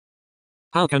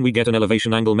How can we get an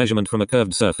elevation angle measurement from a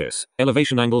curved surface?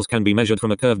 Elevation angles can be measured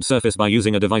from a curved surface by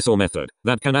using a device or method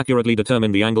that can accurately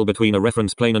determine the angle between a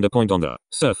reference plane and a point on the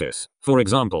surface. For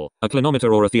example, a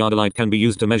clinometer or a theodolite can be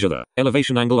used to measure the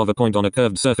elevation angle of a point on a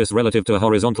curved surface relative to a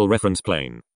horizontal reference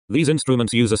plane. These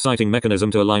instruments use a sighting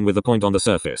mechanism to align with the point on the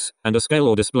surface, and a scale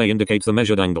or display indicates the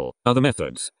measured angle. Other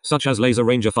methods, such as laser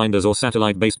rangefinders or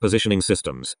satellite-based positioning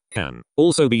systems, can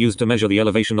also be used to measure the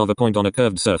elevation of a point on a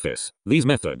curved surface. These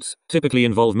methods typically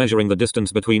involve measuring the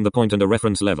distance between the point and a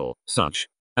reference level, such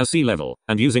as sea level,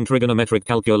 and using trigonometric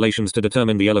calculations to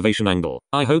determine the elevation angle.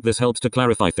 I hope this helps to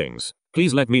clarify things.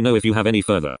 Please let me know if you have any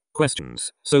further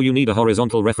questions. So you need a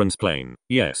horizontal reference plane.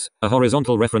 Yes, a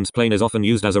horizontal reference plane is often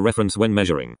used as a reference when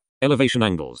measuring elevation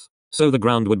angles. So the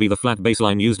ground would be the flat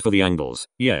baseline used for the angles.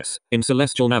 Yes, in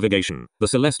celestial navigation, the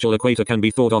celestial equator can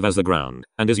be thought of as the ground,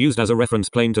 and is used as a reference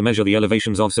plane to measure the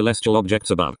elevations of celestial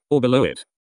objects above or below it.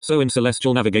 So in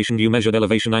celestial navigation you measured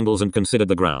elevation angles and considered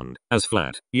the ground as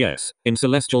flat. Yes, in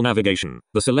celestial navigation,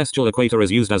 the celestial equator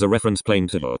is used as a reference plane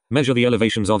to measure the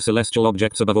elevations of celestial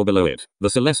objects above or below it.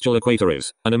 The celestial equator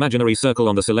is an imaginary circle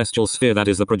on the celestial sphere that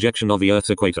is the projection of the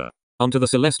Earth's equator onto the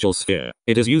celestial sphere.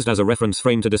 It is used as a reference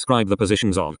frame to describe the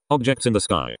positions of objects in the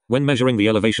sky. When measuring the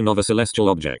elevation of a celestial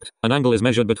object, an angle is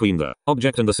measured between the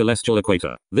object and the celestial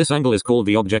equator. This angle is called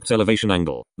the object's elevation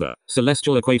angle. The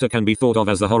celestial equator can be thought of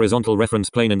as the horizontal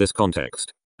reference plane in this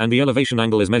context, and the elevation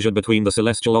angle is measured between the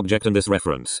celestial object and this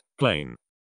reference plane.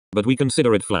 But we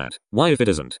consider it flat. Why if it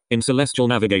isn't? In celestial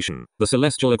navigation, the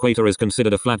celestial equator is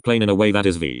considered a flat plane in a way that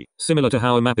is similar to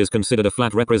how a map is considered a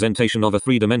flat representation of a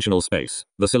three-dimensional space.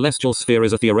 The celestial sphere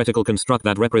is a theoretical construct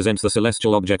that represents the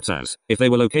celestial objects as if they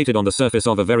were located on the surface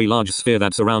of a very large sphere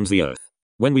that surrounds the Earth.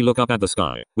 When we look up at the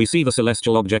sky, we see the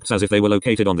celestial objects as if they were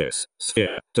located on this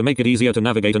sphere. To make it easier to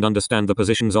navigate and understand the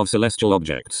positions of celestial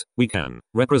objects, we can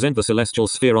represent the celestial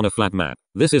sphere on a flat map.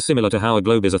 This is similar to how a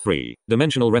globe is a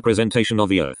three-dimensional representation of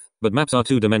the Earth, but maps are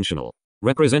two-dimensional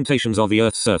representations of the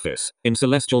Earth's surface. In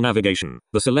celestial navigation,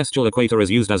 the celestial equator is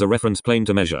used as a reference plane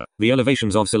to measure the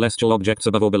elevations of celestial objects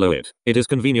above or below it. It is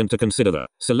convenient to consider the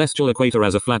celestial equator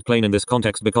as a flat plane in this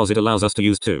context because it allows us to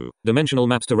use two-dimensional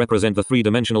maps to represent the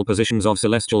three-dimensional positions of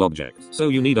celestial objects. So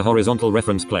you need a horizontal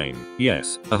reference plane.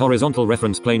 Yes, a horizontal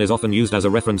reference plane is often used as a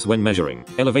reference when measuring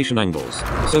elevation angles.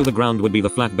 So the ground would be the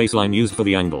flat baseline used for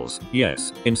the angles.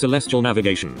 Yes, in celestial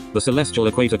navigation, the celestial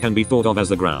equator can be thought of as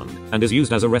the ground, and is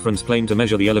used as a reference plane to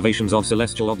measure the elevations of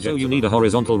celestial objects. So you need a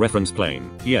horizontal reference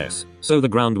plane. Yes. So the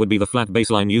ground would be the flat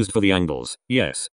baseline used for the angles. Yes.